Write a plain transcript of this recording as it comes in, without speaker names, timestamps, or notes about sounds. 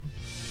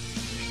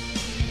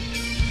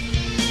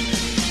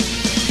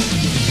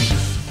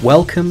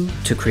Welcome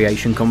to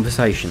Creation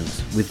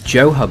Conversations with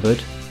Joe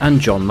Hubbard and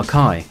John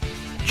Mackay.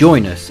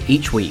 Join us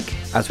each week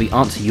as we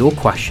answer your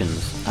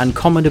questions and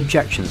common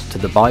objections to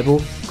the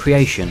Bible,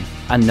 creation,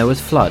 and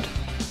Noah's flood.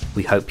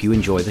 We hope you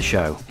enjoy the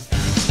show.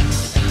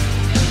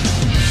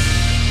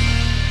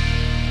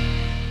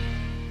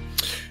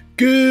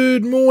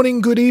 Good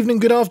morning, good evening,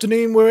 good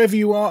afternoon, wherever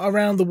you are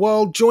around the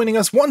world, joining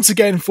us once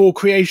again for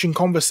Creation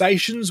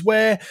Conversations,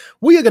 where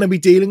we are going to be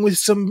dealing with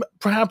some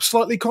perhaps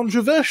slightly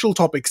controversial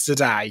topics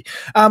today.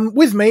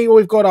 With me,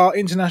 we've got our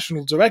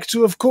international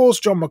director, of course,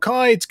 John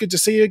Mackay. It's good to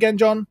see you again,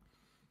 John.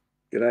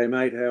 G'day,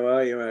 mate. How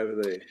are you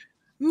over there?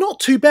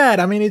 Not too bad.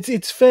 I mean,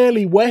 it's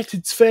fairly wet,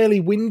 it's fairly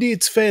windy,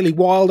 it's fairly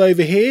wild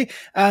over here.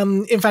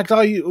 In fact,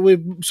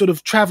 we're sort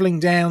of travelling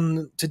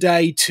down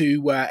today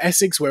to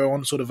Essex. We're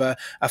on sort of a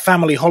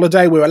family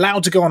holiday. We're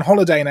allowed to go on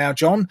holiday now,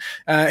 John,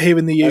 here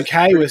in the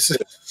UK. We're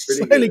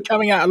slowly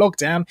coming out of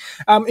lockdown.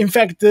 In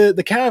fact,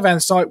 the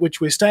caravan site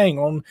which we're staying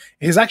on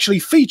is actually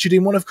featured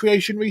in one of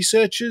Creation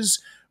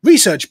Research's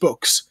research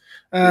books.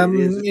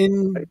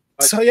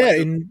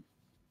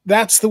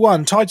 That's the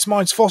one, Tights,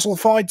 Mites, Fossil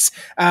Fights.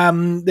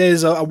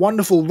 There's a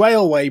wonderful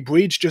railway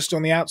bridge just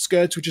on the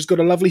outskirts, which has got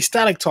a lovely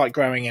stalactite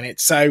growing in it.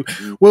 So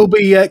we'll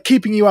be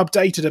keeping you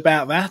updated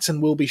about that,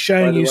 and we'll be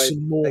showing you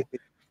some more. They can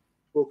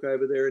book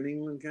over there in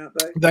England, can't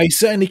they? They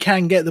certainly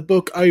can get the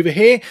book over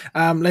here.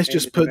 Let's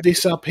just put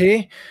this up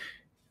here.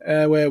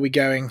 Where are we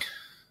going?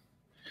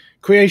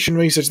 Creation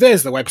Research.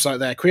 There's the website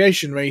there,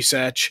 Creation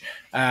Research.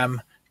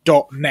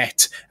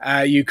 .net.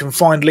 You can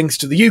find links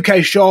to the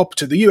UK shop,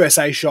 to the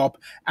USA shop,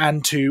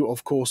 and to,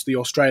 of course, the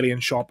Australian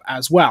shop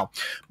as well.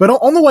 But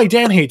on the way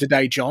down here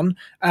today, John,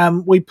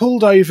 we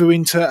pulled over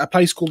into a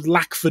place called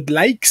Lackford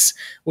Lakes,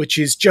 which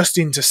is just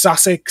into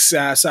Suffolk,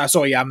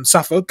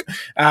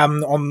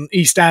 on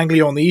East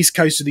Anglia, on the east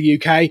coast of the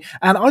UK.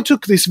 And I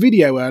took this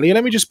video earlier.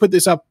 Let me just put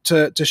this up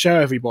to show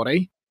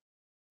everybody.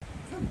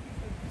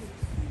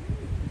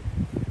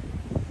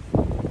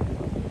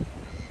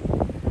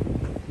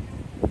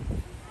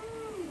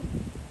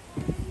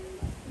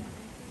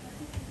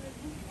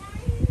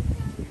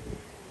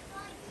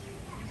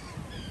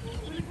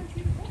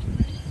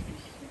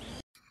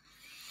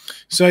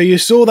 So you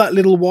saw that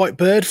little white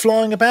bird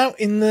flying about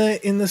in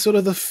the sort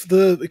of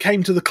the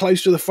came to the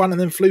close to the front and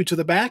then flew to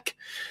the back.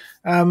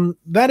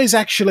 That is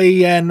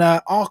actually an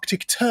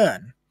Arctic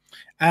tern,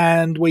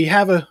 and we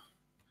have a.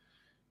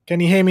 Can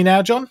you hear me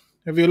now, John?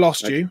 Have you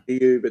lost you? I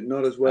hear you, but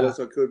not as well as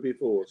I could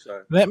before.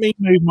 So let me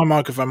move my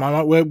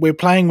microphone. We're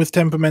playing with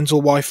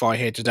temperamental Wi-Fi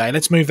here today.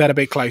 Let's move that a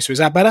bit closer. Is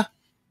that better?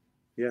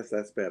 Yes,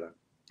 that's better.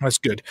 That's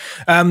good.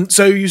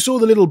 So you saw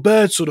the little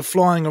bird sort of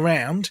flying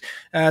around.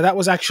 That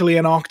was actually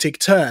an Arctic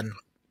tern,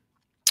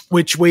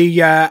 which we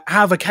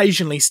have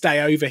occasionally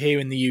stay over here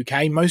in the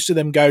UK. Most of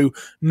them go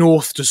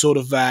north to sort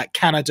of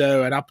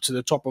Canada and up to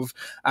the top of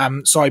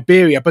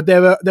Siberia. But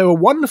they're a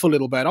wonderful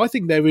little bird. I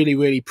think they're really,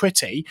 really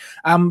pretty.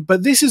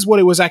 But this is what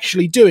it was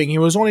actually doing. It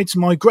was on its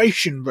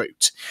migration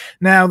route.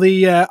 Now,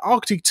 the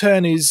Arctic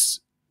tern is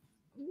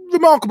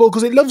remarkable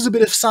because it loves a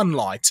bit of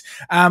sunlight,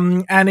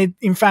 and it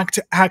in fact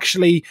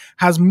actually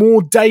has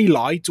more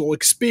daylight or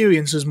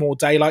experiences more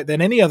daylight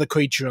than any other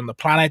creature on the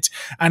planet.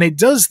 And it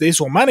does this,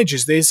 or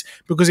manages this,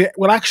 because it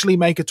will actually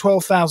make a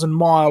 12,000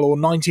 mile or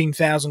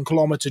 19,000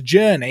 kilometer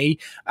journey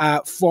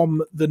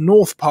from the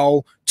North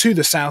Pole to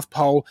the South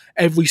Pole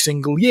every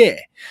single year.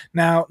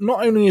 Now,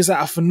 not only is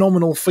that a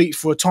phenomenal feat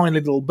for a tiny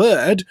little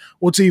bird,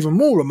 what's even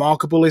more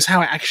remarkable is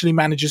how it actually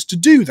manages to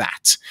do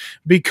that,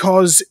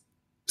 because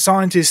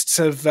scientists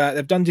have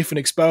they've done different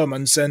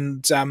experiments,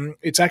 and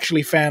it's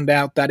actually found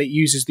out that it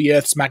uses the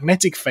Earth's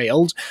magnetic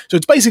field. So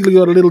it's basically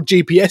got a little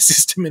GPS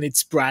system in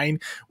its brain,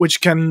 which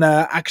can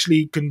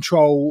actually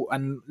control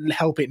and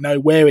help it know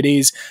where it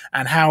is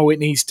and how it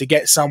needs to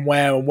get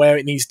somewhere and where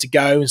it needs to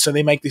go. And so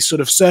they make this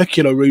sort of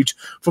circular route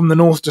from the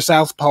North to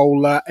South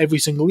Pole every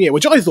single year,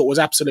 which I thought was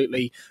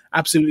absolutely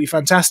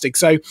fantastic.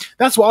 So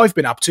that's what I've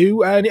been up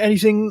to.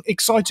 Anything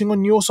exciting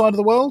on your side of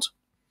the world?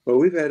 Well,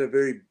 we've had a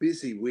very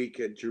busy week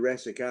at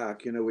Jurassic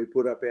Ark. You know, we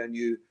put up our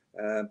new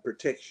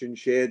protection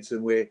sheds,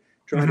 and we're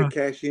trying to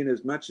cash in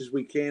as much as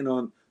we can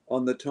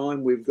on the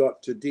time we've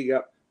got to dig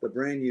up the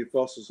brand new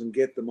fossils and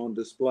get them on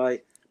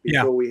display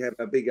before we have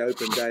a big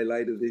open day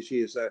later this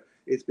year. So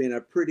it's been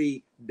a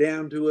pretty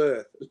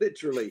down-to-earth,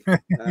 literally,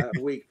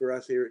 week for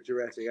us here at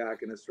Jurassic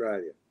Ark in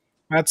Australia.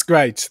 That's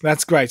great.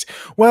 That's great.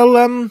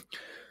 Well,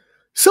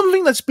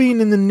 something that's been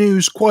in the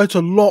news quite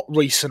a lot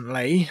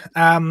recently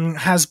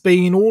has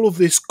been all of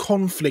this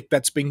conflict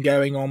that's been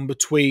going on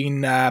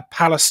between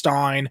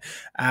Palestine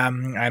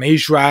and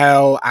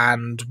Israel,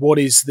 and what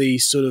is the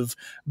sort of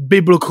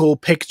biblical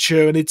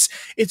picture. And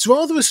it's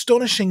rather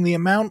astonishing the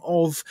amount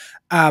of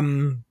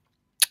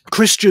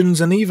Christians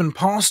and even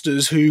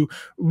pastors who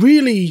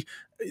really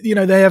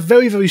they have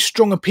very, very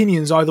strong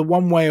opinions either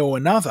one way or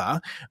another,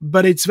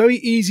 but it's very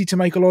easy to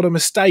make a lot of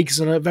mistakes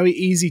and very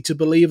easy to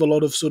believe a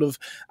lot of sort of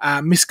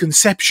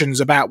misconceptions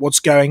about what's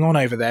going on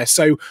over there.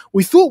 So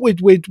we thought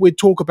we'd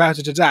talk about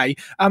it today.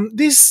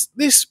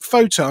 This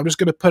photo I'm just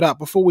going to put up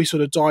before we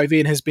sort of dive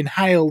in has been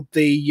hailed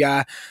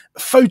the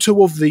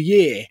photo of the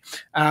year,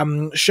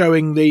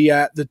 showing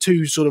the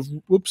two sort of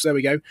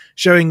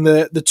showing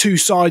the two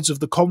sides of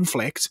the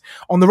conflict.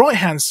 On the right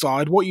hand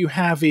side, what you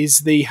have is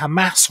the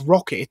Hamas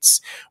rockets,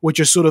 which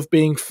are sort of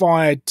being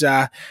fired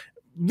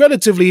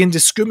relatively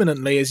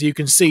indiscriminately, as you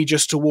can see,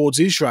 just towards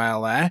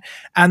Israel there.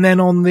 And then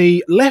on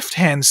the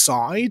left-hand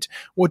side,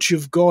 what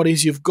you've got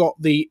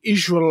the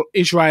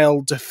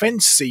Israel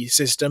Defense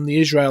System, the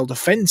Israel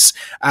Defense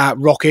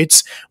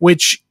rockets,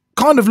 which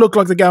kind of look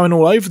like they're going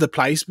all over the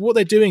place. But what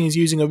they're doing is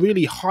using a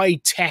really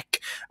high-tech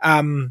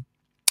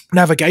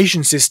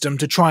navigation system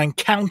to try and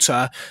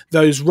counter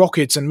those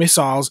rockets and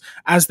missiles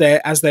as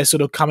they're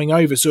sort of coming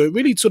over. So it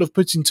really sort of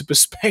puts into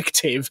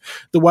perspective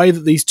the way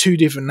that these two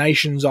different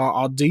nations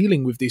are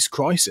dealing with this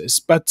crisis.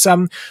 But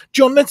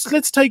John,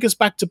 let's take us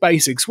back to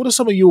basics. What are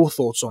some of your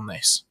thoughts on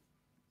this?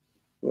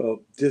 Well,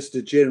 just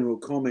a general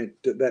comment.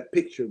 That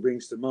picture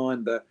brings to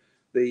mind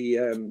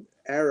the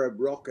Arab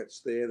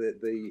rockets there,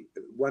 that the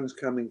ones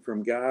coming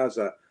from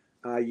Gaza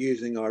are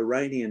using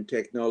Iranian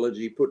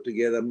technology put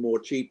together more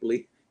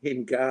cheaply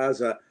in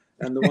Gaza,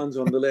 and the ones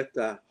on the left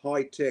are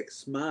high-tech,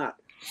 smart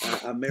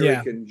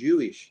American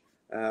Jewish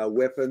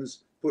weapons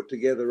put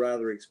together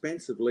rather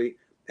expensively,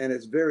 and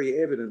it's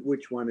very evident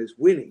which one is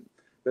winning.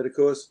 But of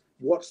course,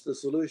 what's the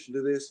solution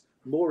to this?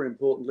 More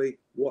importantly,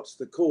 what's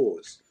the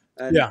cause?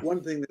 And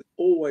one thing that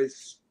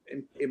always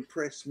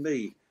impressed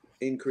me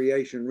in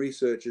creation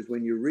research is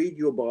when you read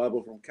your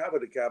Bible from cover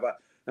to cover,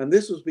 and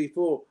this was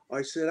before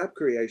I set up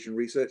creation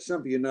research.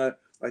 Some of you know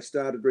I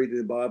started reading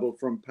the Bible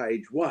from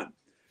page 1.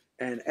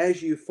 And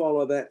as you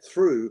follow that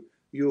through,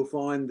 you'll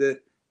find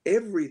that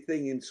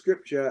everything in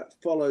Scripture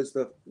follows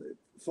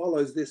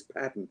this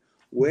pattern.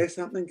 Where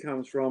something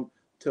comes from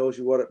tells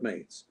you what it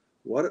means.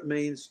 What it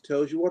means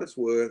tells you what it's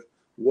worth.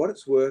 What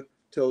it's worth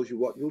tells you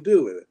what you'll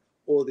do with it.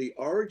 Or the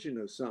origin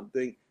of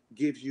something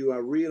gives you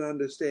a real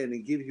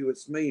understanding, gives you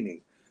its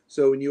meaning.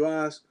 So when you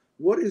ask,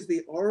 what is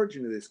the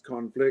origin of this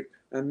conflict?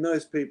 And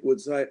most people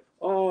would say,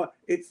 oh,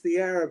 it's the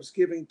Arabs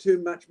giving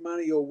too much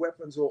money or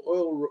weapons or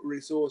oil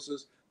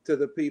resources to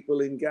the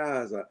people in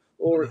Gaza,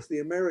 or it's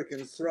the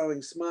Americans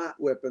throwing smart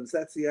weapons.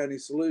 That's the only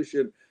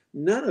solution,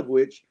 none of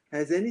which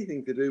has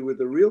anything to do with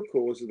the real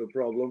cause of the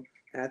problem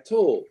at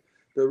all.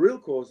 The real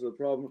cause of the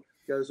problem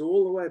goes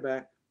all the way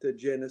back to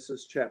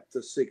Genesis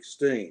chapter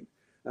 16.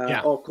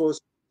 Of course,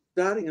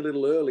 starting a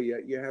little earlier,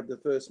 you have the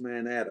first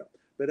man, Adam,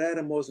 but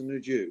Adam wasn't a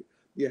Jew.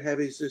 You have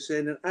his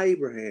descendant,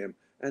 Abraham,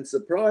 and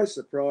surprise,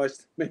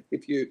 surprise, many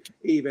of you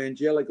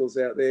evangelicals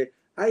out there,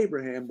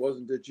 Abraham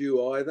wasn't a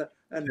Jew either,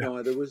 and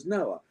neither was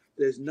Noah.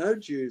 There's no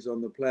Jews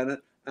on the planet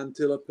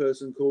until a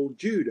person called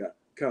Judah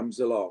comes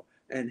along,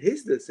 and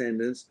his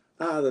descendants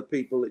are the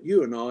people that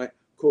you and I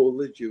call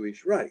the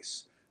Jewish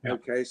race.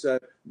 Okay, so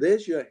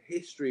there's your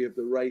history of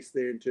the race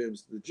there in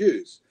terms of the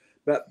Jews.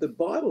 But the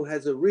Bible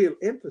has a real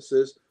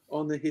emphasis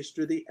on the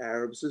history of the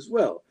Arabs as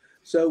well.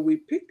 So we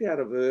picked out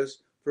a verse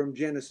from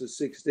Genesis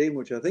 16,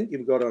 which I think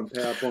you've got on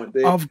PowerPoint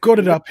there. I've got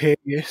it up here,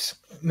 yes.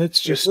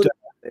 Let's just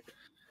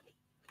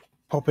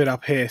pop it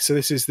up here. So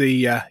this is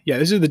the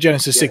this is the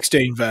Genesis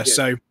 16 verse.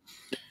 So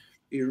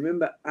you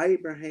remember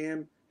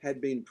Abraham had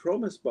been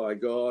promised by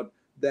God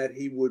that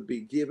he would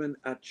be given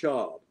a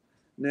child.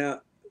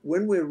 Now,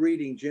 when we're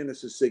reading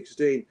Genesis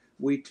 16,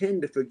 we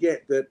tend to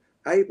forget that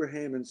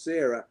Abraham and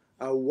Sarah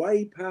are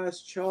way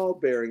past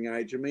childbearing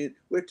age. I mean,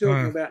 we're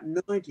talking about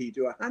 90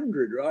 to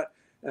 100, right?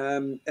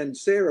 And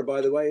Sarah, by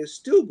the way, is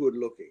still good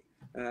looking.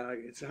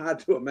 It's hard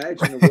to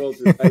imagine a world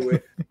today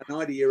where a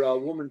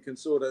 90-year-old woman can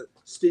sort of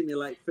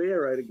stimulate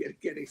Pharaoh to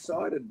get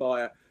excited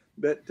by her.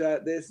 But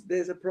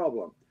there's a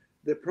problem.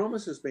 The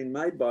promise has been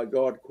made by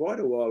God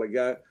quite a while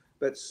ago,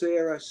 but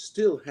Sarah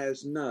still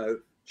has no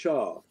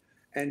child.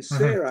 And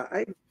Sarah,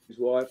 Abraham's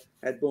wife,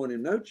 had borne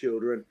him no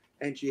children,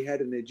 and she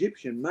had an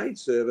Egyptian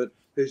maidservant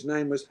whose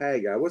name was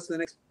Hagar. What's the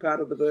next part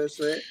of the verse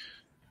there?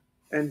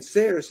 And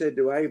Sarah said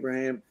to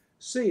Abraham,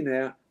 "See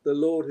now, the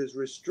Lord has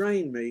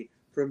restrained me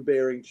from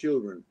bearing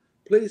children.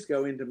 Please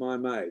go into my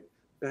maid.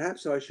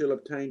 Perhaps I shall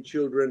obtain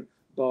children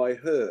by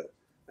her."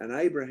 And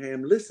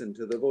Abraham listened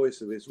to the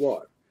voice of his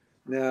wife.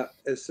 Now,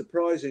 as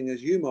surprising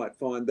as you might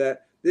find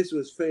that, this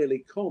was fairly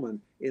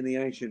common in the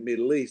ancient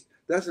Middle East.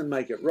 Doesn't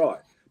make it right.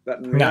 But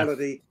in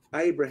reality,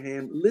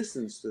 Abraham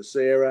listens to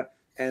Sarah,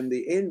 and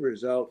the end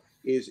result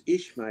is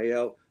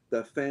Ishmael,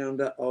 the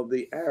founder of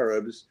the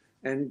Arabs.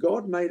 And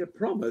God made a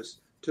promise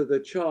to the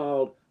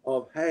child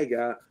of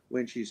Hagar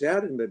when she's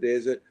out in the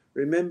desert.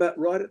 Remember,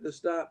 right at the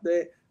start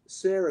there,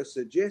 Sarah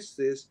suggests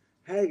this,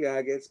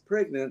 Hagar gets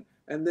pregnant,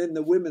 and then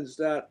the women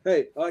start,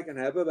 hey, I can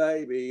have a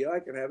baby, I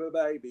can have a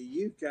baby,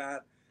 you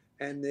can't.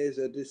 And there's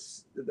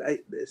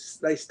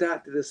they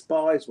start to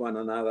despise one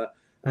another.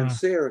 And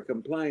Sarah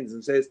complains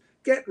and says,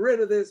 get rid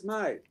of this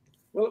maid.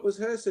 Well, it was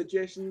her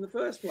suggestion in the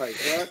first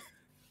place, right?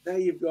 Now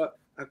you've got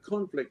a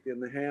conflict in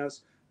the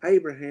house.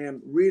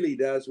 Abraham really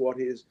does what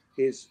his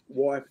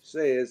wife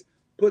says,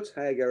 puts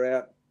Hagar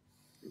out,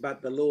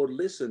 but the Lord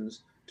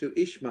listens to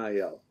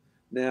Ishmael.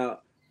 Now,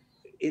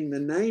 in the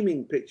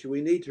naming picture,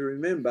 we need to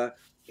remember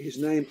his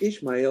name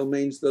Ishmael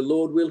means the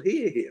Lord will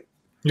hear him.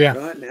 Yeah.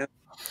 Right now,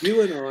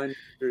 you and I need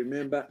to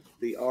remember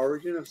the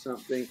origin of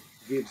something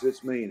gives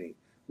its meaning.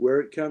 Where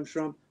it comes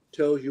from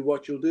tells you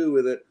what you'll do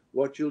with it.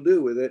 What you'll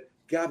do with it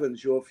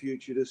governs your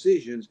future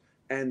decisions.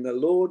 And the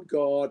Lord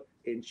God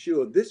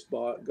ensured this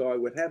guy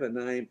would have a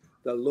name.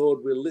 The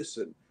Lord will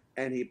listen.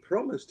 And he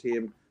promised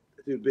him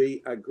to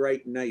be a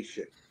great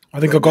nation. I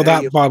think I've got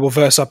that Bible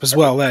verse up as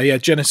well there. Yeah,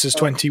 Genesis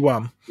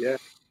 21. Yeah.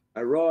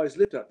 Arise,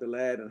 lift up the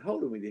lad and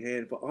hold him with your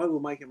hand, for I will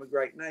make him a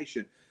great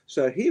nation.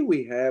 So here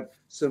we have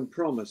some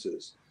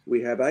promises. We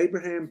have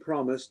Abraham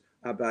promised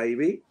a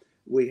baby.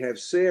 We have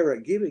Sarah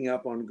giving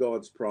up on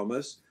God's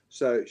promise.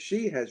 So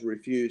she has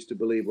refused to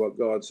believe what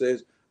God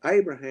says.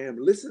 Abraham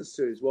listens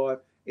to his wife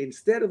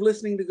instead of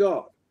listening to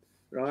God,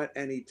 right?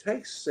 And he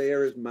takes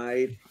Sarah's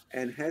maid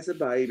and has a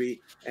baby.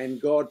 And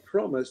God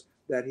promised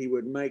that he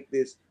would make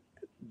this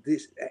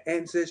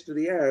ancestor of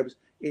the Arabs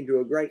into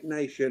a great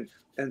nation.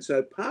 And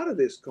so part of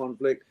this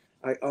conflict,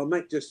 I'll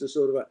make just a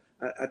sort of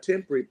a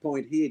temporary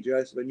point here,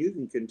 Joseph, and you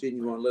can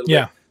continue on a little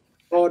bit.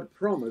 God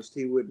promised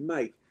he would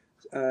make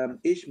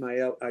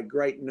Ishmael a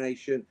great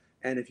nation.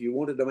 And if you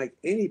wanted to make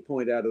any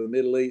point out of the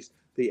Middle East,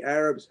 the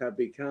Arabs have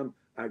become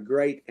a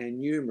great and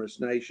numerous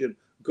nation.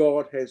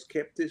 God has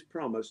kept his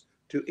promise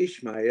to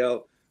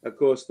Ishmael. Of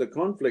course, the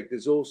conflict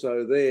is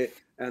also there,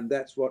 and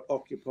that's what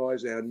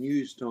occupies our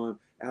news time,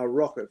 our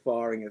rocket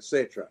firing,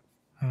 etc.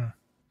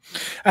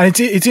 And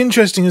it's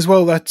interesting as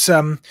well that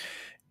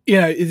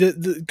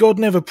God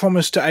never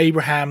promised to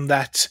Abraham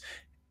that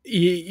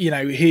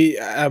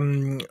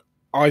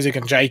Isaac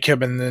and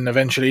Jacob and then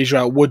eventually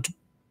Israel would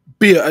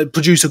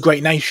produce a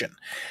great nation.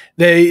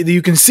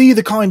 You can see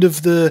the kind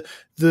of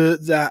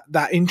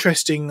that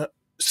interesting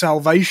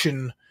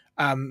salvation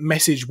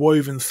message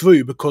woven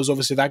through, because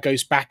obviously that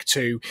goes back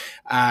to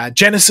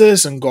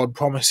Genesis and God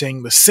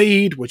promising the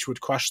seed which would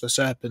crush the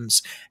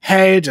serpent's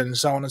head and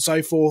so on and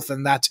so forth,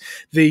 and that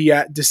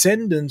the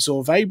descendants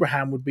of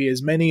Abraham would be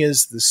as many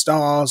as the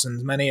stars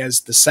and many as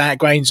the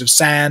grains of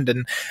sand,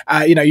 and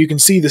you can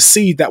see the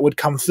seed that would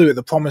come through,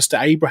 the promise to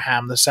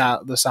Abraham, the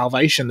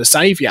salvation, the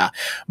savior.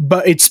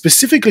 But it's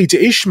specifically to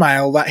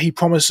Ishmael that he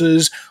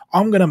promises,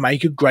 I'm going to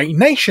make a great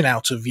nation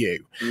out of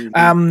you.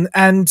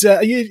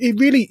 It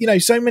really,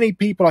 so many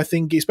people, I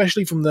think,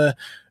 especially from the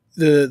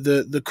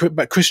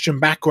Christian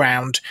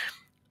background,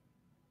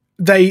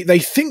 they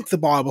think the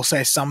Bible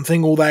says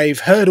something, or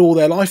they've heard all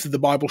their life that the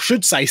Bible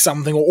should say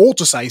something or ought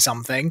to say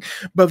something,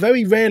 but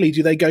very rarely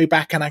do they go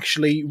back and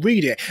actually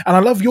read it. And I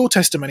love your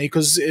testimony,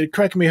 because,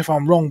 correct me if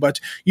I'm wrong, but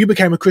you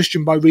became a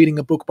Christian by reading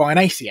a book by an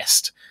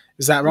atheist.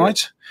 Is that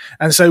right? Yeah.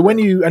 And so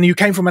you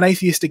came from an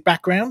atheistic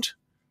background?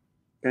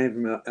 Came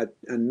from a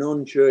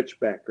non-church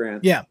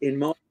background. Yeah. In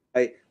my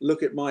day,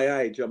 look at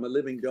my age, I'm a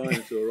living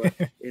dinosaur,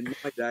 right? In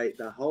my day,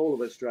 the whole of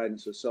Australian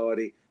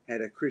society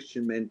had a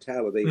Christian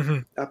mentality,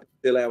 up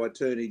until our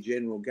Attorney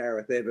General,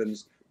 Gareth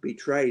Evans,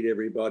 betrayed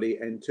everybody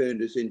and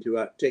turned us into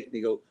a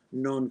technical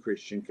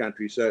non-Christian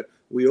country. So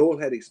we all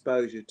had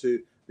exposure to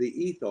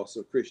the ethos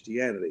of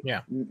Christianity,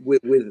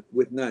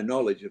 with no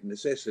knowledge of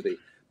necessity.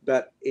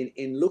 But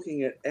in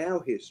looking at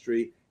our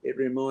history, it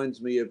reminds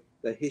me of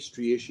the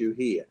history issue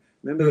here.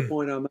 Remember the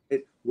point I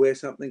made, where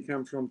something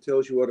comes from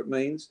tells you what it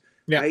means?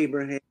 Yeah.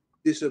 Abraham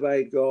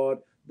disobeyed God.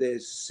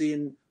 There's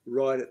sin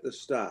right at the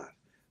start.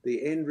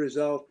 The end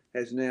result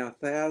has now,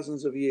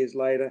 thousands of years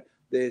later,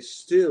 there's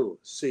still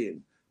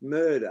sin,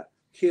 murder,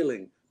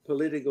 killing,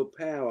 political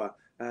power,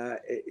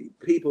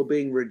 people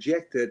being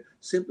rejected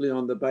simply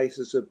on the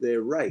basis of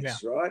their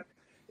race, right?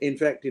 In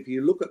fact, if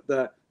you look at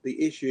the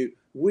issue,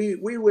 we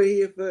were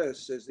here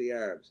first, says the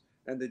Arabs.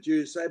 And the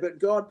Jews say, but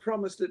God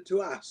promised it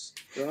to us,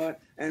 right?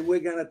 And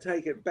we're going to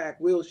take it back.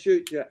 We'll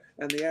shoot you.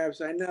 And the Arabs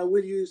say, no,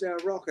 we'll use our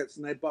rockets.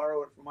 And they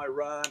borrow it from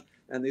Iran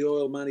and the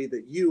oil money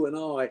that you and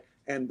I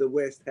and the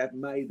West have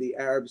made the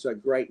Arabs a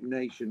great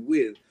nation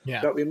with.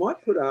 Yeah. But we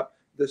might put up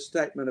the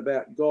statement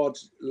about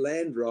God's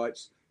land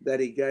rights that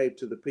he gave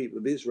to the people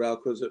of Israel,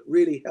 because it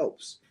really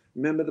helps.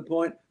 Remember the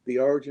point? The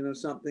origin of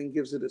something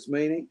gives it its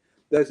meaning.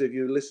 Those of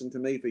you who listened to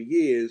me for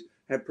years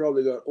have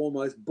probably got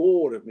almost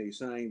bored of me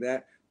saying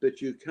that, but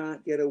you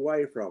can't get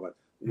away from it.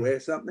 Where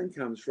something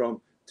comes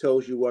from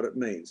tells you what it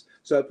means.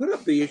 So I put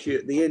up the issue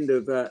at the end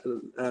of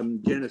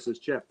Genesis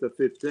chapter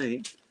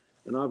 15,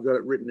 and I've got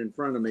it written in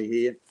front of me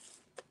here.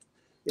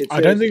 I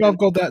don't think I've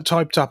got that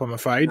typed up, I'm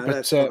afraid,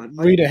 but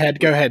read ahead,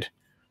 go ahead.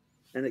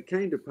 And it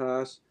came to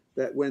pass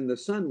that when the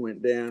sun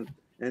went down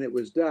and it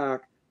was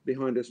dark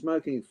behind a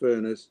smoking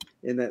furnace,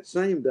 in that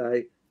same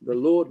day the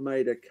Lord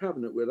made a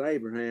covenant with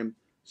Abraham,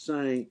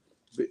 saying,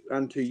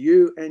 unto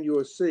you and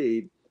your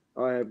seed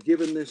I have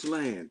given this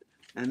land.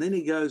 And then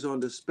he goes on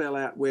to spell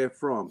out where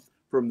from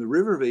the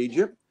river of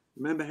Egypt.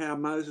 Remember how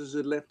Moses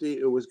had left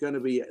it was going to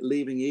be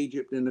leaving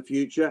Egypt in the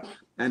future,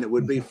 and it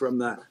would be from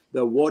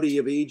the Wadi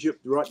of Egypt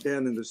right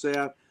down in the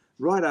south.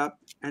 right up,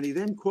 and he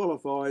then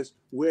qualifies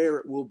where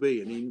it will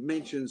be. And he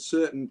mentions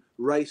certain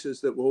races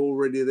that were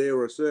already there,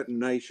 or certain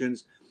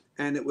nations,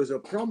 and it was a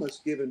promise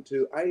given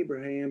to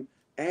Abraham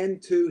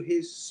and to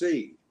his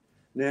seed.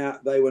 Now,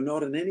 they were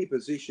not in any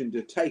position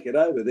to take it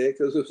over there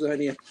because there was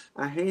only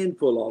a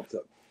handful of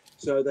them.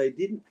 So they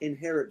didn't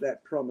inherit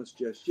that promise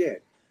just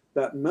yet.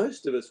 But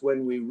most of us,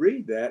 when we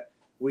read that,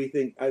 we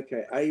think,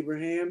 okay,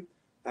 Abraham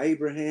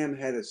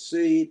had a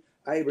seed.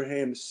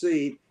 Abraham's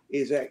seed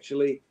is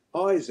actually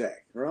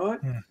Isaac, right?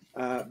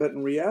 But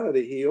in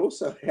reality, he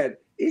also had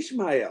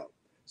Ishmael.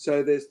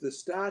 So there's the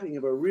starting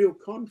of a real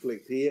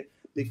conflict here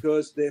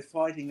because they're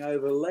fighting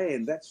over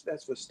land.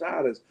 That's for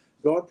starters.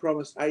 God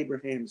promised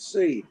Abraham's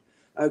seed.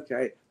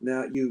 Okay,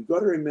 now you've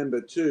got to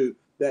remember too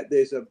that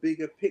there's a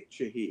bigger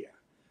picture here.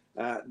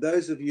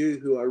 Those of you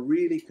who are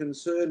really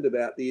concerned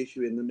about the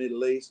issue in the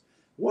Middle East,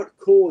 what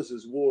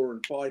causes war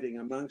and fighting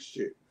amongst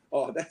you?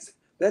 Oh,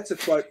 that's a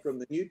quote from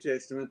the New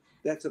Testament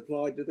that's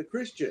applied to the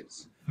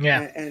Christians.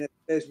 Yeah. And it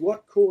says,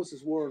 what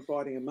causes war and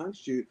fighting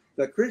amongst you,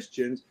 the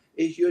Christians,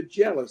 is you're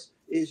jealous,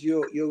 is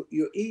your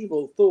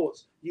evil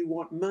thoughts. You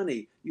want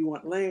money, you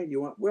want land,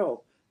 you want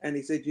wealth. And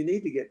he said, you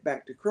need to get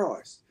back to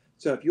Christ.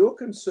 So if you're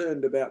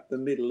concerned about the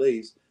Middle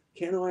East,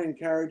 can I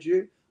encourage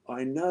you?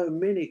 I know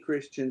many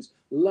Christians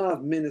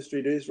love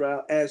ministry to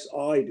Israel, as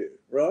I do,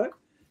 right?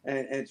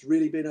 And it's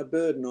really been a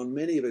burden on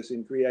many of us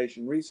in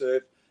creation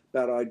research,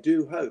 but I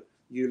do hope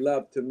you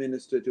love to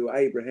minister to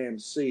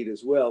Abraham's seed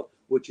as well,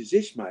 which is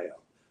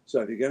Ishmael.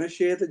 So if you're going to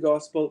share the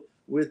gospel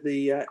with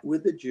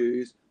the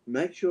Jews,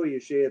 make sure you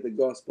share the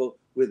gospel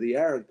with the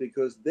Arabs,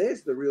 because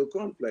there's the real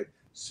conflict.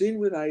 Sin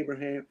with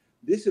Abraham,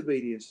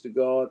 disobedience to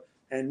God,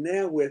 and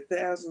now we're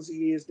thousands of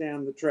years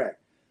down the track.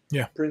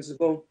 Yeah.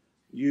 Principle,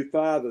 you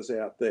fathers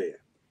out there,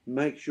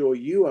 make sure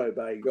you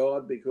obey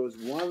God, because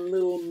one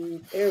little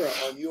error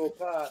on your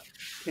part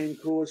can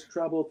cause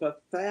trouble for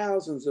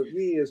thousands of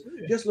years.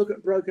 Just look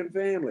at broken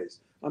families.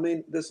 I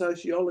mean, the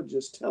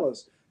sociologists tell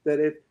us that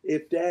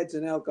if dad's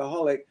an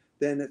alcoholic,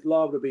 then it's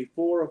liable to be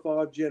 4 or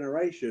 5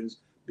 generations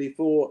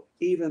before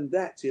even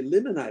that's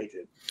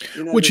eliminated.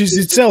 You know, which is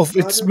itself,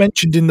 it's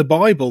mentioned in the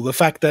Bible, the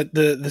fact that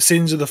the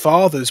sins of the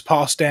fathers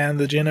pass down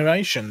the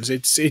generations.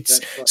 It's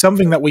right.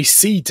 Something that we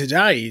see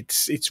today.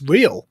 It's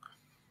real.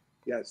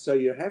 Yeah, so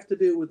you have to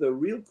deal with the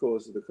real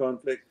cause of the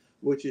conflict,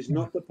 which is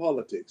not the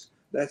politics.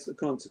 That's the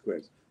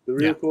consequence. The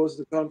real cause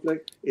of the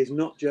conflict is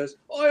not just,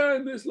 I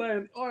own this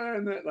land, I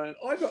own that land,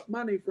 I got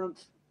money from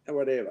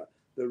whatever.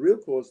 The real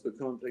cause of the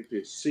conflict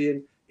is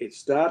sin. It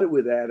started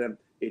with Adam.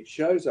 It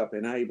shows up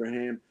in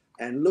Abraham.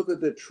 And look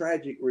at the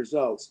tragic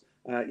results,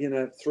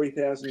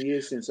 3,000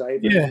 years since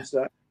Abraham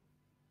started.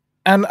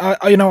 And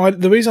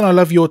the reason I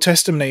love your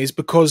testimony is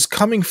because,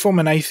 coming from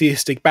an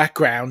atheistic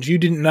background, you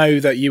didn't know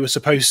that you were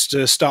supposed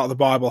to start the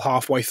Bible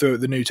halfway through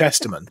the New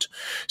Testament.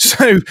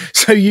 So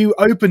you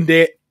opened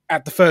it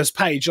at the first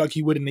page like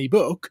you would in the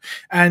book,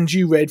 and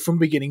you read from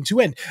beginning to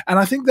end. And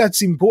I think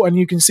that's important.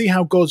 You can see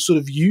how God sort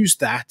of used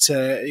that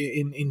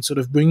in sort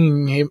of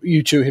bringing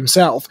you to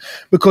himself,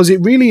 because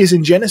it really is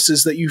in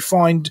Genesis that you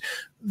find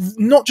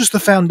not just the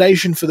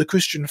foundation for the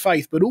Christian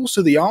faith, but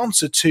also the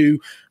answer to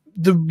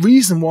the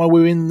reason why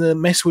we're in the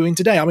mess we're in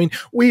today. I mean,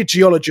 we're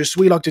geologists.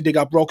 We like to dig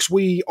up rocks.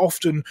 We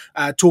often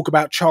talk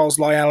about Charles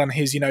Lyell and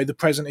his, the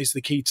present is the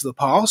key to the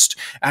past,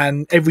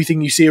 and everything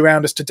you see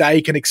around us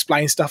today can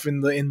explain stuff in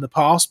the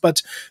past.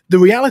 But the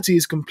reality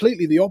is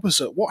completely the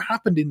opposite. What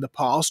happened in the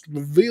past,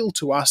 revealed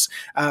to us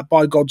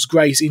by God's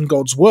grace in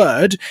God's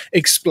word,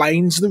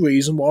 explains the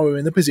reason why we're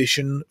in the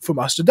position from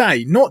us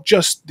today. Not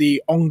just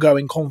the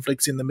ongoing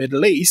conflicts in the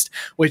Middle East,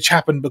 which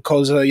happened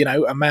because,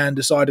 a man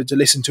decided to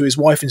listen to his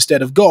wife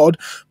instead of God,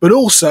 but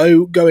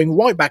also going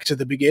right back to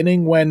the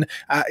beginning when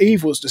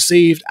Eve was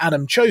deceived,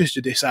 Adam chose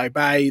to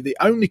disobey the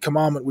only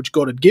commandment which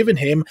God had given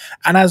him,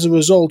 and as a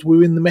result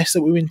we're in the mess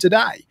that we're in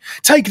today.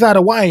 Take that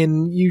away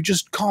and you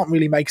just can't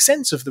really make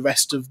sense of the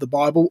rest of the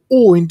Bible,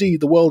 or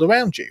indeed the world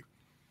around you.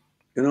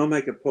 Can I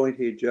make a point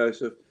here,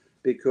 Joseph?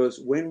 Because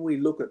when we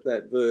look at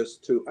that verse,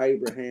 to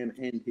Abraham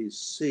and his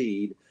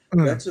seed,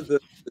 that's a verse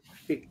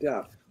that's picked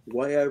up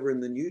way over in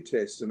the New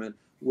Testament,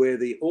 where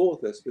the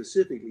author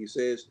specifically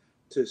says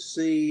to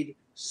seed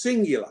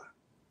singular,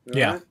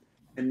 right?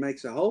 And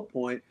makes a whole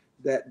point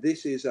that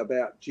this is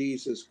about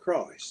Jesus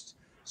Christ.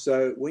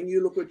 So when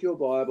you look at your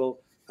Bible,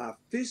 our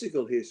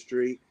physical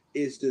history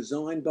is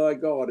designed by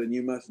God, and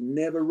you must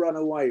never run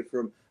away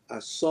from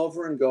a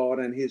sovereign God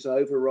and his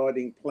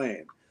overriding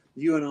plan.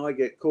 You and I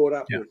get caught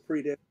up with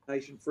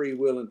predestination, free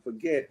will, and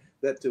forget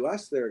that to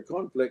us they're a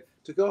conflict.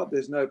 To God,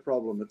 there's no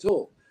problem at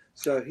all.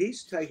 So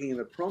he's taking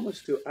a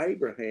promise to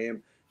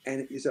Abraham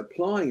and is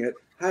applying it.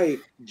 Hey,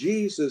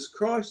 Jesus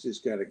Christ is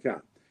going to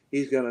come.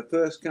 He's going to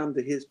first come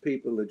to his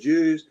people, the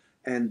Jews,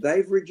 and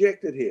they've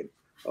rejected him.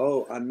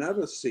 Oh,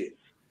 another sin.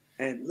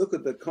 And look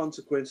at the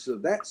consequences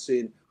of that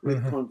sin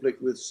with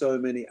conflict with so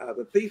many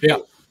other people. Yeah.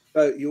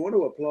 So you want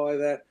to apply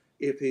that.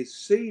 If his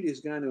seed is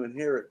going to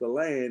inherit the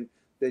land,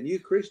 then you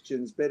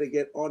Christians better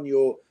get on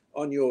your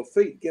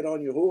feet, get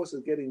on your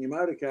horses, get in your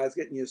motor cars,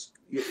 get in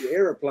your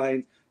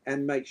aeroplanes,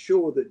 and make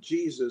sure that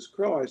Jesus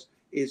Christ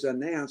is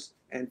announced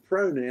and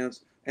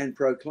pronounced and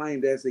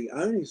proclaimed as the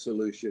only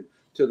solution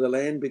to the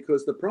land,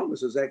 because the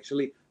promise is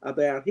actually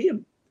about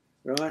him,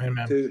 right?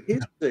 Amen. To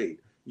his seed,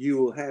 you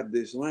will have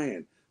this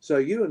land. So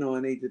you and I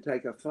need to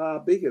take a far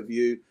bigger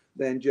view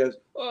than just,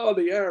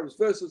 the Arabs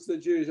versus the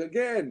Jews.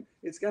 Again,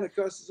 it's going to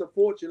cost us a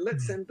fortune.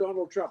 Let's send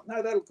Donald Trump.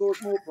 No, that'll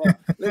cause more problems.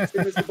 Let's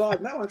send Mr.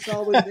 Biden. No one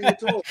solved anything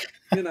at all.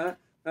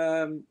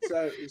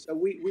 So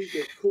we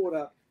get caught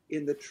up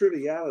in the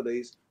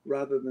trivialities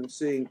rather than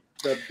seeing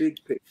the big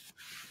picture.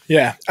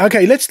 Yeah.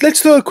 Okay. Let's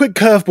throw a quick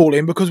curveball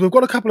in, because we've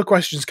got a couple of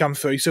questions come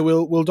through. So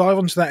we'll dive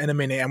onto that in a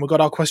minute, and we've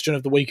got our question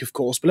of the week, of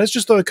course. But let's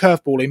just throw a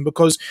curveball in,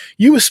 because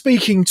you were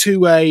speaking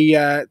to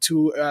I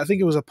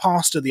think it was a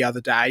pastor the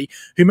other day,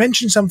 who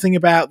mentioned something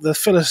about the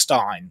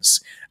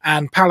Philistines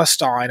and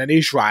Palestine and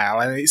Israel,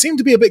 and it seemed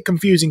to be a bit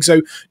confusing.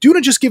 So do you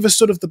want to just give us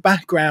sort of the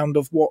background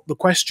of what the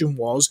question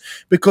was?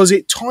 Because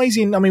it ties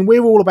in, I mean,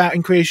 we're all about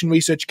in creation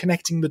research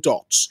connecting the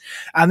dots,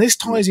 and this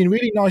ties in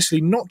really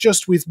nicely, not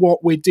just with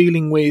what we're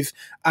dealing with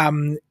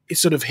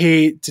sort of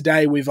here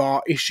today with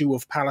our issue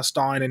of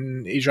Palestine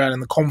and Israel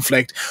and the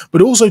conflict,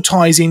 but also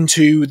ties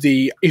into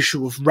the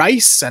issue of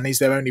race, and is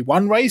there only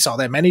one race? Are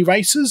there many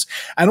races?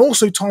 And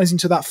also ties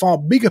into that far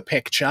bigger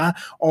picture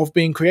of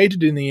being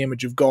created in the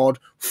image of God,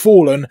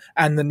 fallen,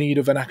 and the need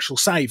of an actual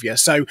saviour.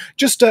 So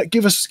just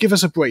give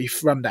us a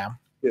brief rundown.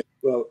 Yeah,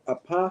 well, a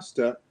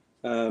pastor,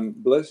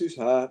 bless his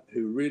heart,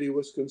 who really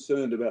was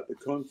concerned about the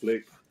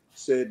conflict,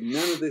 said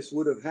none of this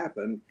would have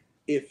happened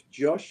if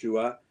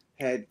Joshua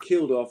had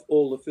killed off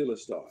all the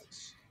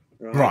Philistines.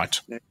 Right.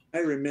 Now, I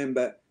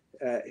remember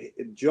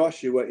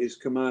Joshua is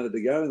commanded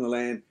to go in the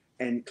land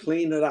and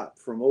clean it up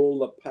from all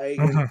the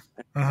pagan and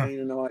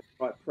Canaanite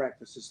type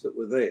practices that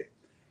were there.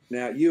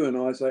 Now, you and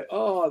I say,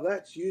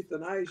 that's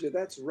euthanasia,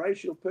 that's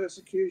racial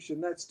persecution,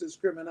 that's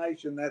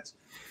discrimination,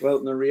 well,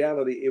 in the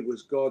reality, it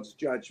was God's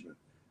judgment.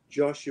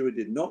 Joshua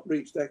did not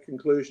reach that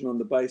conclusion on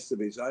the basis of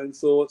his own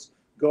thoughts.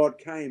 God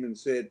came and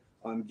said,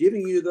 I'm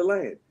giving you the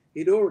land.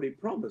 He'd already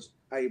promised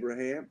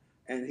Abraham,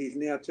 and he's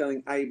now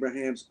telling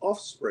Abraham's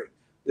offspring,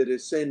 the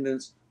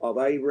descendants of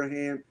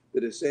Abraham, the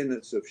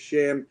descendants of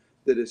Shem,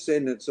 the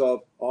descendants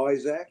of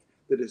Isaac,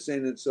 the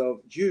descendants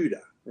of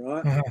Judah,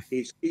 right?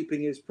 He's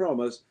keeping his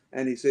promise,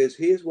 and he says,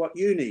 here's what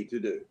you need to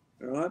do,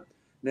 right?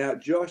 Now,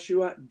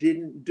 Joshua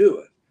didn't do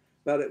it,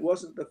 but it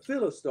wasn't the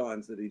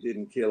Philistines that he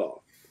didn't kill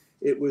off.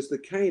 It was the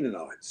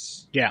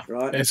Canaanites. Yeah,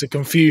 right? There's a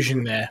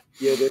confusion there.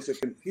 Yeah, there's a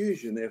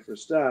confusion there for a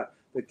start.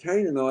 The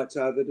Canaanites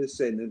are the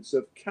descendants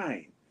of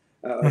Cain.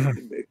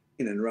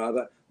 Canaan,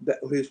 rather,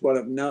 who's one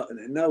of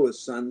Noah's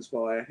sons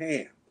via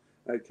Ham.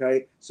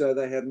 Okay, so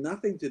they have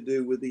nothing to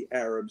do with the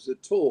Arabs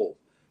at all.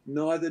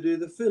 Neither do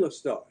the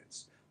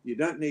Philistines. You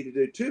don't need to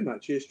do too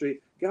much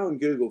history. Go and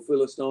Google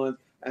Philistines,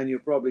 and you'll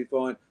probably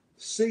find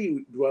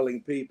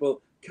sea-dwelling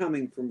people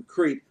coming from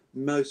Crete,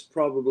 most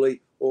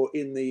probably, or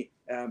in the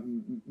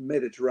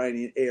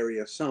Mediterranean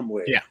area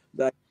somewhere. Yeah.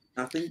 They have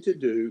nothing to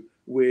do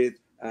with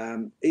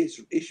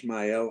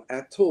Ishmael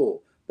at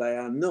all. They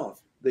are not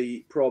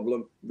the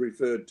problem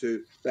referred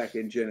to back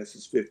in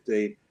Genesis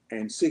 15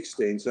 and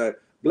 16. So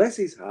bless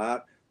his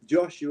heart,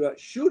 Joshua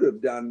should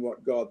have done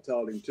what God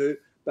told him to,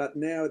 but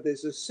now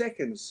there's a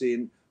second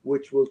sin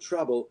which will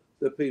trouble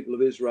the people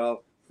of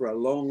Israel for a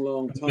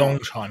long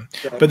time.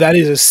 So, but that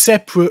is a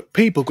separate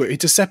people group.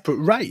 It's a separate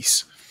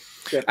race.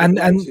 And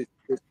it's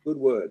a good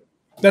word.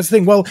 That's the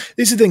thing. Well,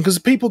 this is the thing, because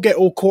people get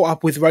all caught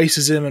up with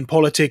racism and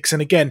politics.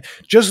 And again,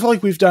 just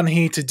like we've done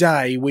here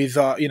today with,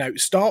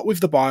 start with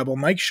the Bible,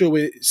 make sure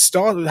we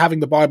start having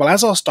the Bible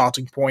as our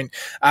starting point,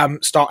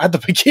 start at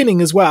the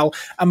beginning as well,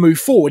 and move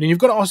forward. And you've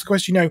got to ask the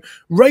question,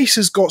 race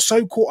has got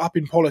so caught up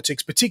in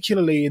politics,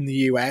 particularly in the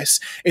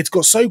US. It's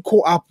got so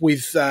caught up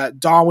with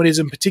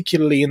Darwinism,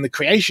 particularly in the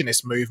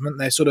creationist movement.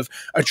 They're sort of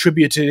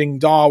attributing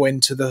Darwin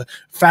to the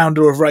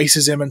founder of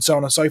racism and so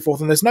on and so forth.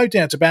 And there's no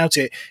doubt about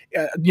it.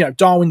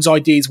 Darwin's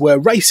ideas were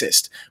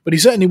racist, but he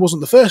certainly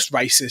wasn't the first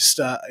racist,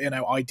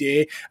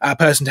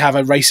 person to have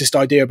a racist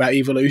idea about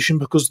evolution,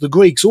 because the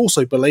Greeks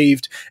also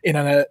believed in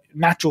a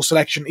natural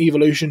selection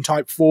evolution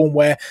type form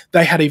where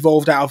they had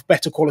evolved out of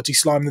better quality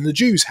slime than the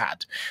Jews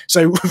had.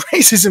 So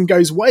racism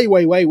goes way,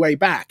 way, way, way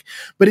back.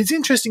 But it's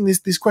interesting,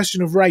 this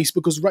question of race,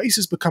 because race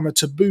has become a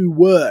taboo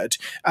word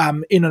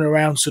in and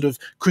around sort of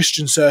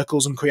Christian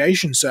circles and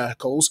creation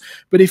circles.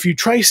 But if you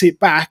trace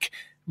it back,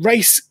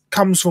 race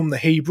comes from the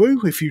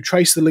Hebrew. If you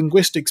trace the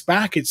linguistics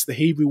back, it's the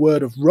Hebrew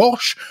word of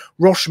Rosh.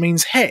 Rosh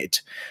means head.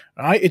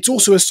 Right? It's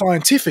also a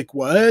scientific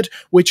word,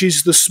 which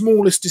is the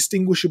smallest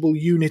distinguishable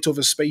unit of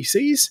a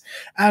species.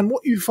 And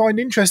what you find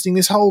interesting,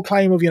 this whole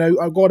claim of,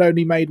 God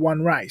only made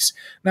one race.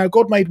 Now,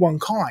 God made one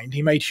kind.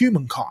 He made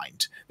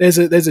humankind. There's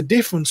a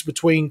difference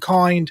between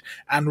kind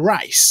and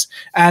race.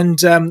 And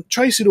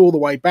trace it all the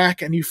way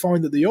back, and you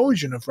find that the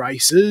origin of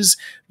races,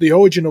 the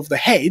origin of the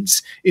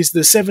heads, is the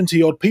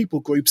 70-odd people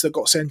groups that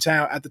got sent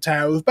out at the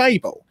Tower of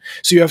Babel.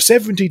 So you have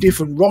 70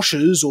 different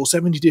Roshes or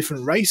 70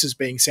 different races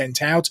being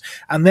sent out,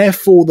 and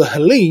therefore the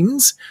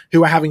Hellenes,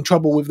 who are having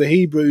trouble with the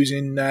Hebrews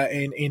in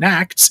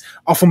Acts,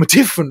 are from a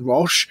different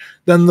Rosh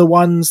than the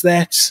ones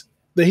that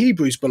the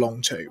Hebrews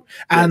belong to,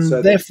 and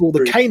so therefore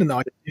the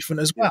Canaanites are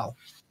different as well.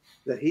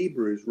 The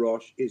Hebrews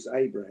Rosh is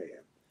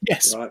Abraham.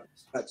 Yes. Right.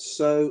 But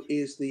so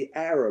is the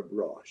Arab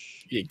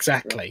Rosh.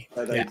 Exactly.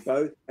 Right? So they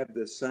both have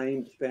the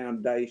same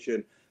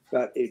foundation.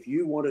 But if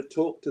you want to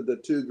talk to the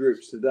two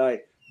groups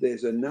today,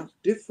 there's enough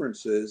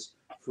differences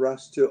for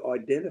us to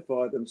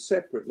identify them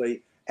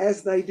separately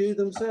as they do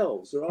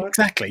themselves, right?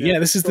 Exactly. Now,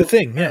 this is the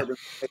thing. Arab,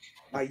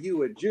 are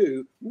you a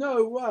Jew?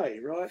 No way,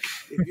 right?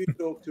 If you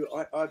talk to,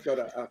 I've got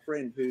a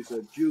friend who's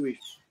a Jewish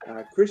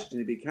Christian.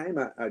 He became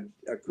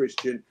a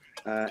Christian,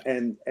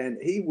 and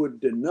he would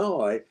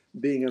deny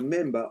being a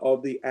member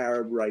of the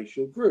Arab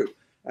racial group.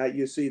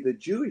 You see, the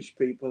Jewish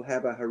people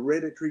have a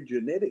hereditary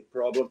genetic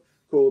problem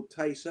called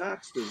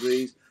Tay-Sachs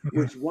disease,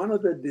 which one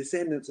of the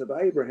descendants of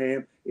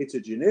Abraham, it's a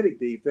genetic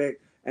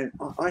defect. And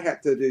I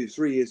had to do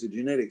 3 years of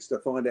genetics to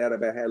find out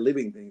about how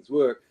living things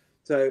work.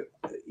 So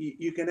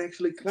you can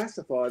actually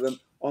classify them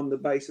on the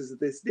basis of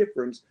this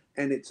difference.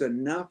 And it's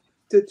enough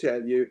to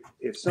tell you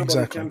if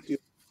somebody comes to you,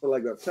 well,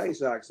 they've got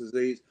Tay-Sachs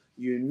disease,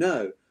 you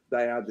know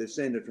they are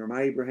descended from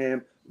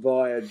Abraham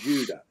via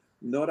Judah,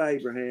 not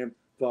Abraham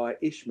via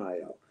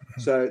Ishmael.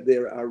 So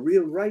there are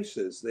real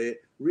races there,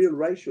 real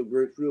racial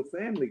groups, real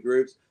family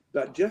groups.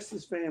 But just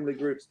as family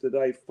groups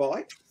today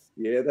fight,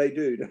 yeah, they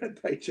do,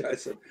 don't they,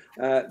 Joseph?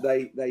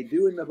 They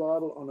do in the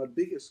Bible on a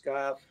bigger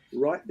scale,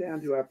 right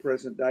down to our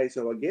present day.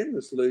 So again,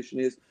 the solution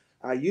is,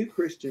 are you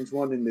Christians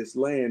wanting this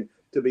land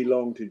to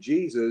belong to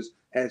Jesus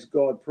as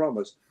God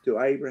promised to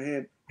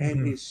Abraham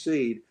and his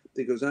seed?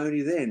 Because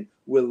only then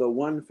will the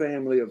one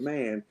family of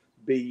man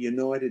be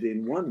united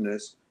in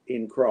oneness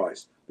in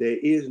Christ. There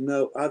is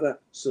no other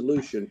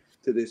solution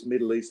to this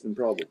Middle Eastern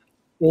problem.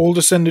 All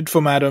descended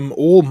from Adam,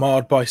 all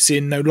marred by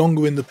sin, no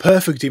longer in the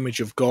perfect image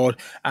of God,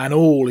 and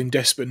all in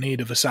desperate need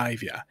of a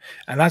saviour.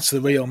 And that's the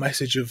real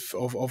message of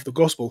the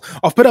gospel.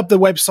 I've put up the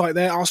website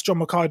there,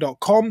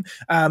 askjohnmackay.com.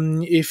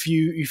 If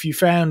you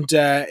found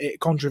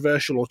it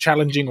controversial or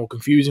challenging or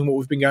confusing what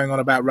we've been going on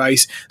about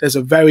race, there's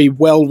a very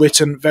well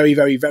written, very,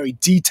 very, very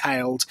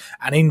detailed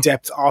and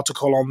in-depth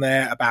article on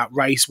there about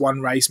race, one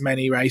race,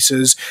 many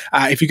races.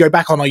 If you go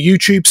back on our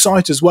YouTube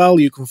site as well,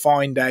 you can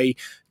find a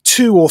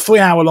 2 or 3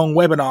 hour long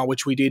webinar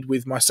which we did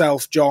with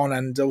myself, John,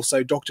 and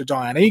also Dr.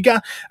 Diane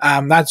Eager.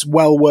 That's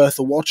well worth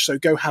a watch, so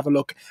go have a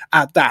look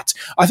at that.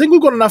 I think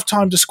we've got enough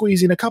time to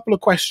squeeze in a couple of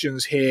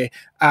questions here,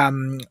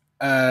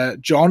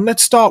 John.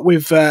 Let's start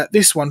with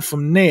this one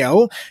from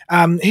Neil.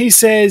 He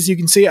says, you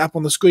can see it up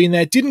on the screen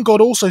there, didn't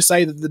God also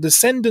say that the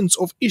descendants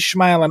of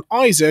Ishmael and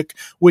Isaac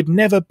would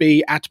never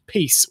be at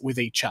peace with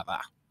each other?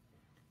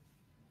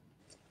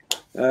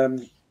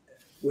 Well,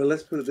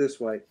 let's put it this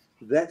way.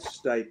 That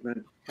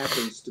statement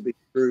happens to be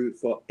true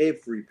for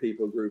every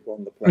people group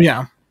on the planet.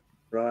 Yeah.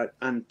 Right?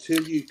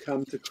 Until you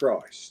come to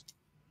Christ.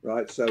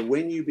 Right? So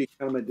when you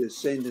become a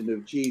descendant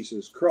of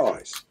Jesus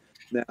Christ.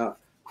 Now,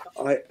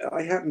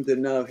 I happen to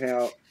know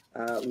how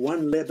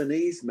one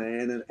Lebanese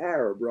man, an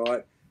Arab,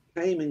 right,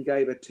 came and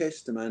gave a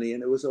testimony,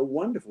 and it was a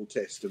wonderful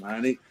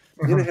testimony.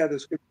 You know how the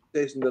scripture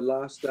says in the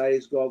last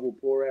days God will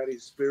pour out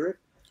his spirit?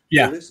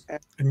 Yeah. Well, this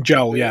and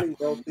Joel, yeah.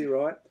 Wealthy,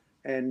 right?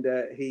 And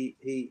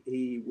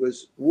he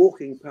was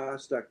walking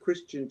past a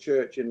Christian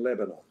church in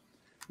Lebanon.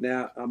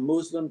 Now, a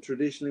Muslim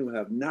traditionally will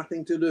have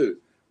nothing to do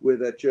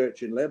with a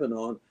church in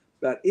Lebanon,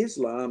 but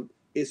Islam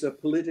is a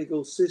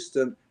political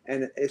system,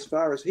 and as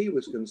far as he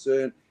was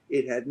concerned,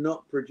 it had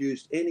not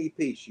produced any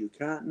peace. You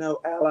can't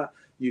know Allah.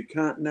 You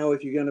can't know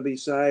if you're going to be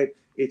saved.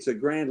 It's a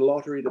grand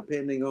lottery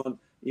depending on,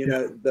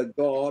 the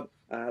God.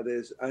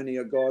 There's only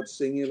a God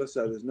singular,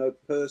 so there's no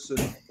person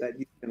that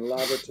you can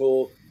love at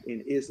all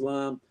in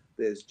Islam.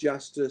 There's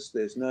justice,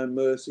 there's no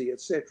mercy,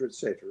 etc.,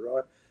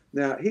 right?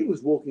 Now, he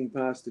was walking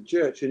past the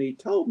church and he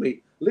told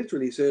me,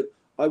 literally said,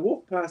 I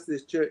walked past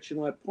this church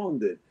and I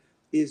pondered,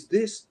 is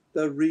this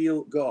the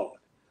real God?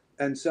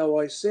 And so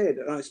I said,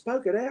 and I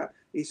spoke it out.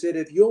 He said,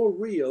 if you're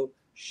real,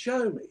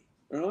 show me,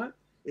 right?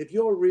 If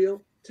you're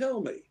real, tell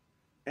me.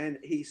 And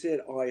he said,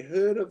 I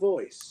heard a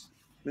voice.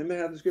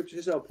 Remember how the scripture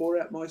says, I'll pour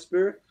out my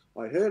spirit?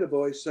 I heard a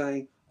voice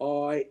saying,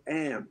 I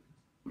am.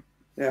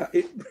 Now,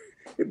 it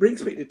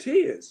brings me to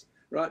tears.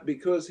 Right,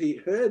 because he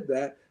heard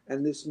that,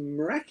 and this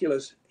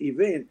miraculous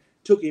event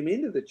took him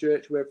into the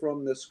church where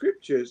from the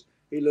scriptures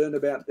he learned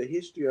about the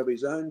history of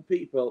his own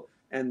people,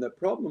 and the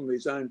problem of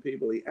his own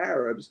people, the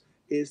Arabs,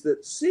 is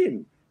that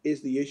sin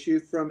is the issue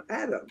from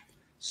Adam.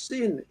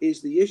 Sin is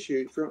the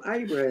issue from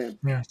Abraham.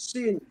 Yeah.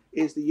 Sin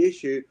is the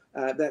issue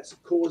that's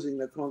causing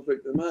the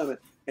conflict at the moment,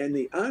 and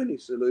the only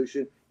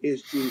solution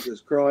is Jesus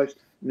Christ.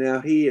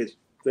 Now, he is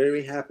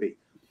very happy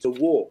to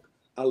walk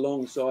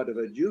alongside of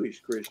a Jewish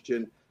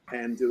Christian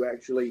and to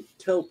actually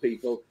tell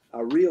people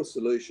a real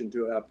solution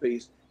to our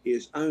peace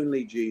is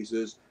only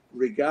Jesus,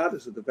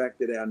 regardless of the fact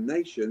that our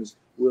nations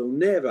will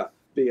never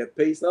be at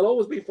peace. They'll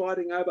always be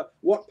fighting over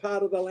what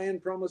part of the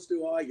land promise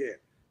do I get.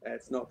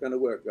 That's not going to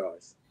work,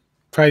 guys.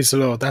 Praise the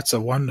Lord. That's a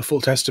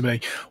wonderful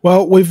testimony.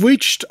 Well, we've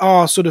reached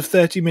our sort of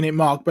 30-minute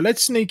mark, but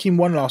let's sneak in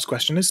one last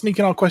question. Let's sneak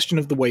in our question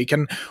of the week,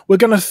 and we're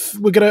gonna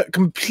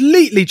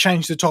completely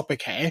change the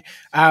topic here.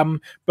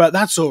 But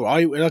that's all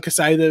right. Like I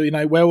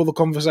say, where will the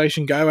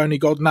conversation go? Only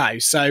God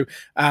knows. So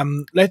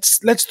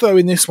let's throw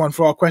in this one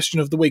for our question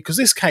of the week, because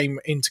this came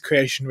into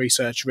Creation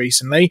Research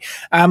recently.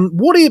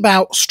 What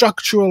about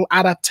structural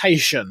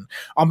adaptation?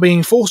 I'm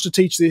being forced to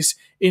teach this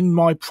in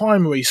my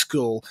primary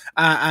school,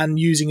 and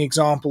using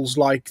examples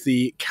like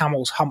the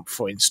camel's hump,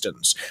 for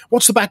instance.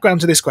 What's the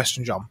background to this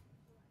question, John?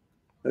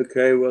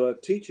 Okay, well, a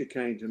teacher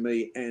came to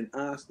me and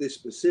asked this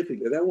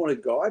specifically. They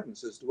wanted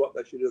guidance as to what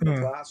they should do in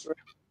the classroom.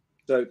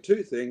 So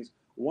 2 things.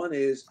 One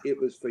is, it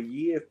was for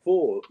year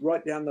 4,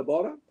 right down the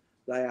bottom.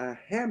 They are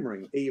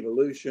hammering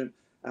evolution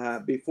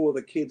before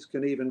the kids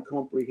can even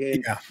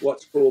comprehend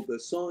what's called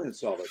the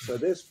science of it. So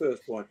there's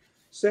first point.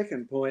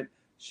 Second point,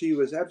 she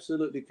was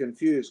absolutely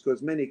confused,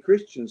 because many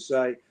Christians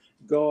say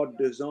God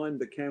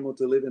designed the camel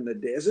to live in the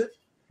desert.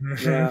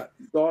 Now,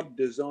 God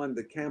designed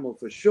the camel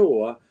for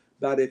sure,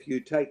 but if you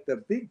take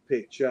the big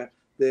picture,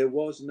 there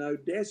was no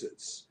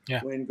deserts.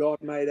 When God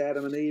made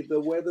Adam and Eve, the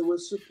weather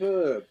was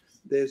superb.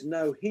 There's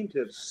no hint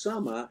of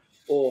summer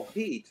or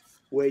heat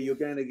where you're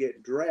going to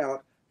get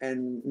drought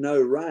and no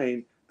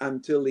rain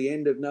until the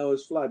end of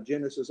Noah's flood,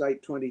 Genesis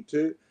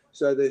 8:22.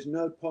 So there's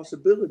no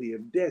possibility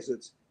of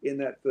deserts in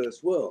that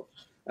first world.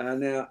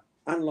 Now,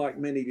 unlike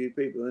many of you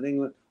people in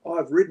England,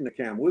 I've ridden a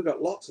camel. We've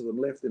got lots of them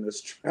left in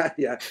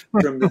Australia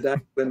from the day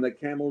when the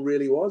camel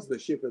really was the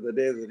ship of the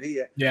desert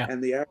here.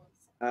 And the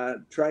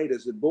Arab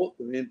traders had bought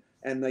them in,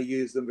 and they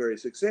used them very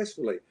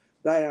successfully.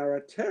 They are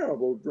a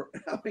terrible,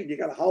 I mean, you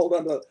got to hold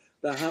onto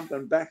the hump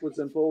and backwards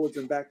and forwards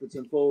and backwards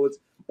and forwards.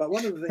 But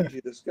one of the things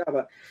you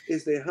discover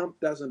is their hump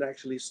doesn't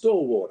actually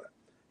store water.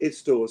 It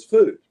stores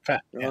food,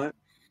 right?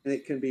 And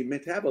it can be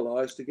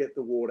metabolized to get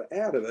the water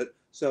out of it,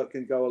 so it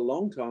can go a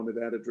long time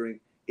without a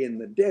drink in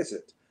the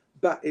desert.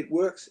 But it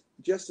works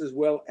just as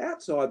well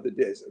outside the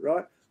desert,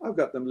 right? I've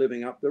got them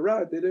living up the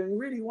road. They're doing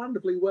really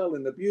wonderfully well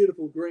in the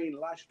beautiful green,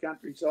 lush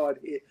countryside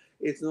here.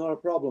 It's not a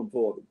problem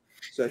for them.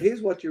 So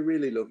here's what you're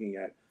really looking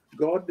at.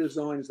 God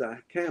designs the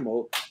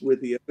camel with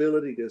the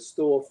ability to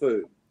store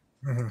food.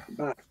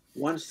 But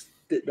once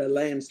the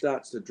land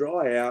starts to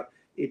dry out,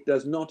 it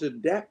does not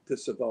adapt to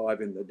survive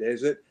in the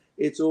desert.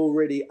 It's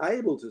already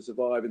able to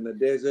survive in the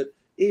desert,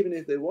 even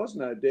if there was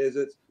no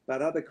deserts,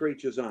 but other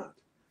creatures aren't.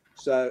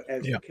 So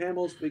as the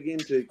camels begin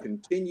to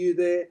continue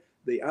there,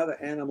 the other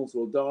animals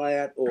will die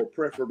out, or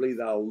preferably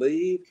they'll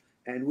leave.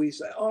 And we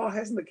say, oh,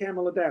 hasn't the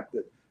camel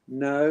adapted?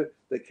 No,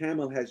 the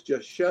camel has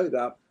just showed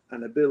up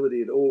an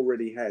ability it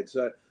already had.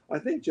 So I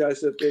think,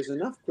 Joseph, there's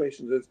enough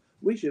questions that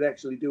we should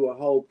actually do a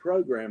whole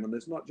program, and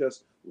there's not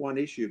just one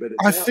issue, but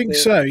it's I think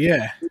so,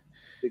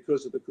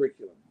 because of the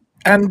curriculum.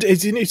 And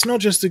it's not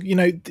just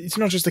it's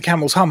not just the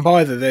camel's hump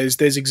either.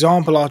 There's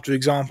example after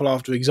example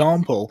after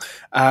example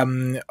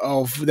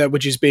of that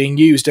which is being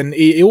used, and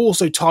it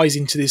also ties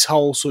into this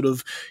whole sort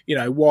of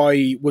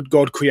why would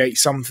God create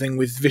something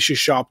with vicious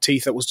sharp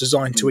teeth that was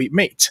designed to eat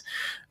meat?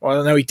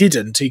 Well, no, he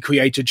didn't. He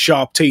created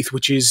sharp teeth,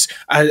 which is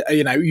how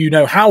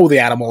the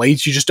animal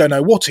eats. You just don't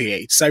know what he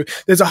eats. So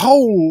there's a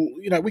whole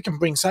we can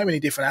bring so many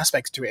different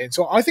aspects to it. And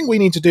so I think we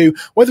need to do,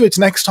 whether it's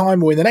next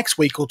time or in the next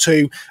week or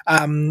two,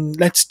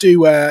 let's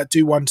do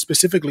one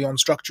specifically on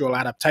structural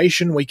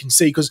adaptation. We can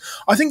see, because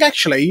I think,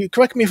 actually,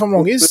 correct me if I'm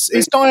wrong,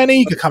 is Diane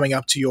Eager coming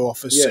up to your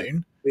office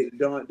soon?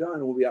 Diane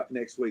will be up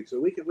next week, so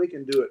we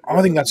can do it.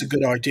 I think that's a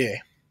good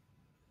idea.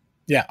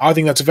 Yeah, I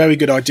think that's a very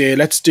good idea.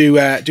 Let's do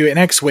it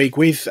next week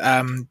with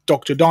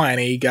Dr. Diane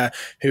Eager,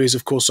 who is,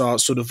 of course, our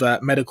sort of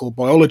medical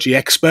biology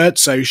expert.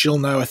 So she'll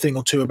know a thing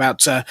or two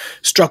about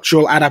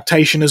structural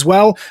adaptation as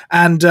well.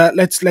 And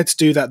let's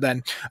do that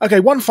then.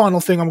 Okay, one final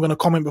thing I'm going to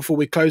comment before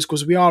we close,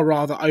 because we are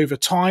rather over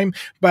time.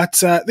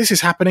 But this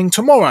is happening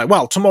tomorrow.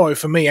 Well, tomorrow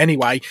for me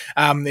anyway.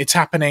 It's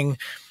happening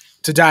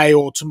today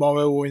or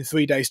tomorrow or in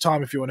 3 days'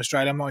 time if you're in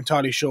Australia. I'm not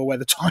entirely sure where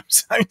the time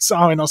zones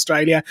are in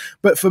Australia.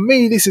 But for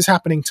me, this is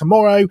happening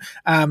tomorrow.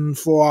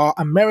 For our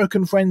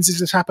American friends,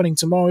 this is happening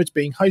tomorrow. It's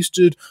being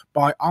hosted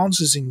by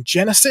Answers in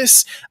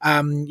Genesis.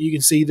 You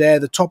can see there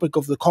the topic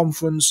of the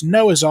conference,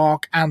 Noah's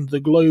Ark and the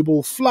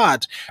Global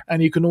Flood.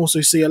 And you can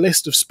also see a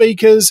list of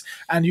speakers.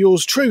 And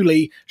yours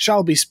truly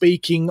shall be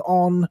speaking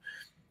on,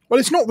 well,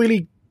 it's not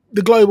really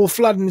the global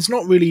flood, and it's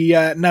not really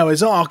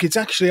Noah's Ark. It's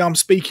actually I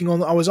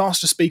was asked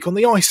to speak on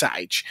the Ice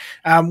Age,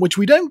 which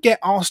we don't get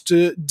asked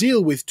to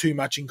deal with too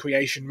much in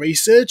creation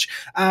research,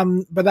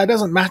 but that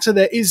doesn't matter.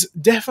 There is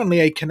definitely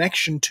a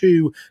connection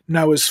to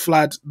Noah's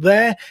flood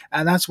there,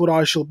 and that's what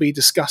I shall be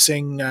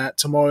discussing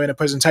tomorrow in a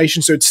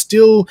presentation. So it's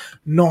still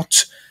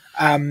not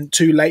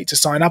too late to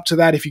sign up to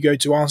that. If you go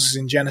to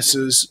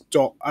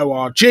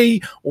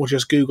answersingenesis.org or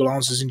just Google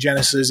Answers in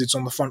Genesis, it's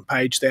on the front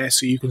page there,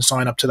 so you can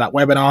sign up to that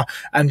webinar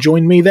and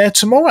join me there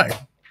tomorrow.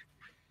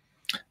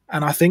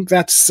 And I think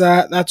that's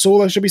all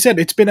that should be said.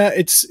 It's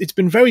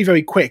been very,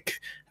 very quick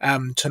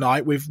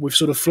tonight. We've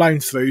sort of flown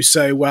through.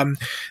 So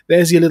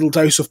there's your little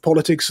dose of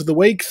politics of the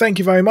week. Thank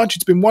you very much.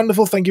 It's been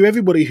wonderful. Thank you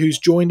everybody who's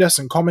joined us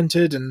and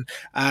commented and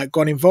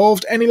got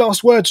involved. Any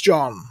last words,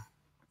 John?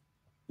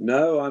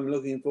 No, I'm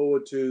looking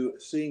forward to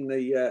seeing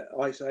the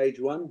Ice Age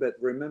one. But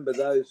remember,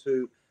 those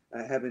who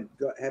haven't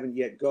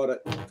yet got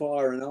it,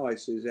 Fire and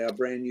Ice is our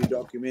brand new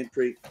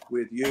documentary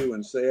with you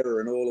and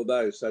Sarah and all of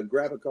those. So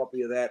grab a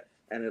copy of that,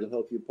 and it'll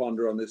help you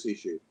ponder on this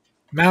issue.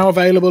 Now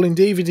available in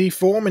DVD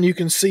form, and you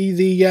can see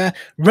the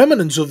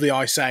remnants of the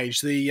Ice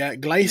Age, the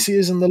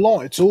glaciers and the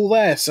lot. It's all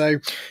there. So,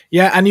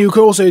 yeah, and you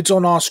can also, it's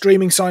on our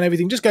streaming site and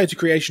everything. Just go to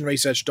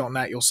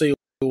creationresearch.net. You'll see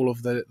all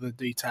of the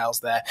details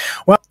there.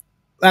 Well,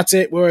 that's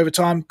it. We're over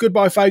time.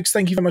 Goodbye, folks.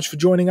 Thank you very much for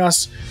joining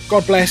us.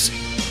 God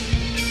bless.